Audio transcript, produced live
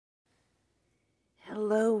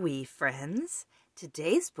Hello, wee friends.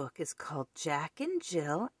 Today's book is called Jack and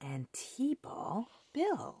Jill and T-Ball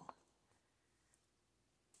Bill.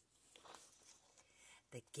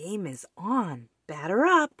 The game is on. Batter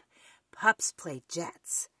up. Pups play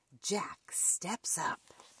jets. Jack steps up.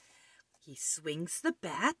 He swings the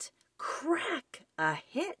bat. Crack! A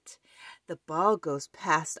hit. The ball goes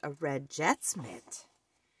past a red Jet's mitt.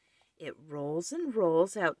 It rolls and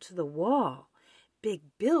rolls out to the wall. Big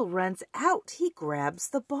Bill runs out. He grabs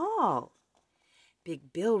the ball.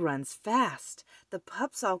 Big Bill runs fast. The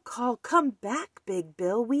pups all call, "Come back, Big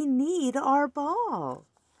Bill. We need our ball."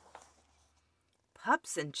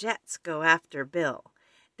 Pups and Jets go after Bill.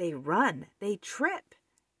 They run. They trip.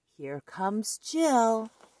 Here comes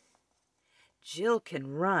Jill. Jill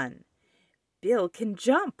can run. Bill can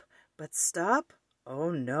jump. But stop?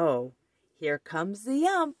 Oh no. Here comes the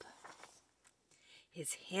ump.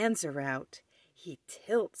 His hands are out. He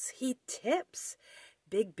tilts, he tips.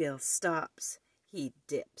 Big Bill stops. He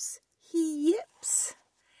dips, he yips.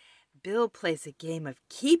 Bill plays a game of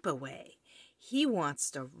keep away. He wants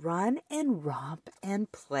to run and romp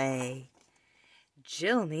and play.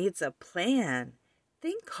 Jill needs a plan.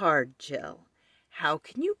 Think hard, Jill. How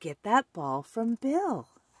can you get that ball from Bill?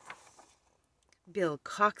 Bill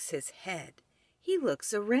cocks his head. He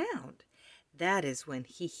looks around. That is when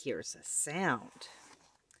he hears a sound.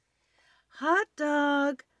 Hot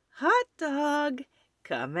dog,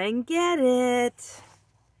 come and get it.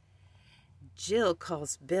 Jill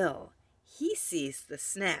calls Bill. He sees the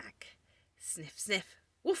snack. Sniff, sniff,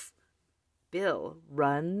 woof. Bill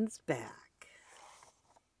runs back.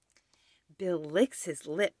 Bill licks his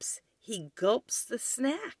lips. He gulps the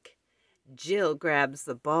snack. Jill grabs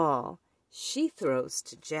the ball. She throws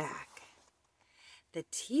to Jack. The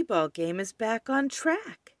T-ball game is back on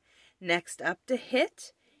track. Next up to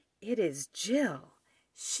hit, it is Jill.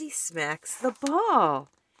 She smacks the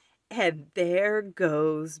ball. And there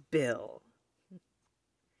goes Bill.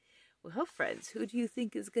 Well, friends, who do you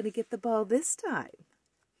think is going to get the ball this time?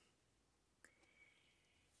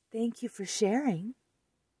 Thank you for sharing.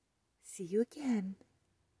 See you again.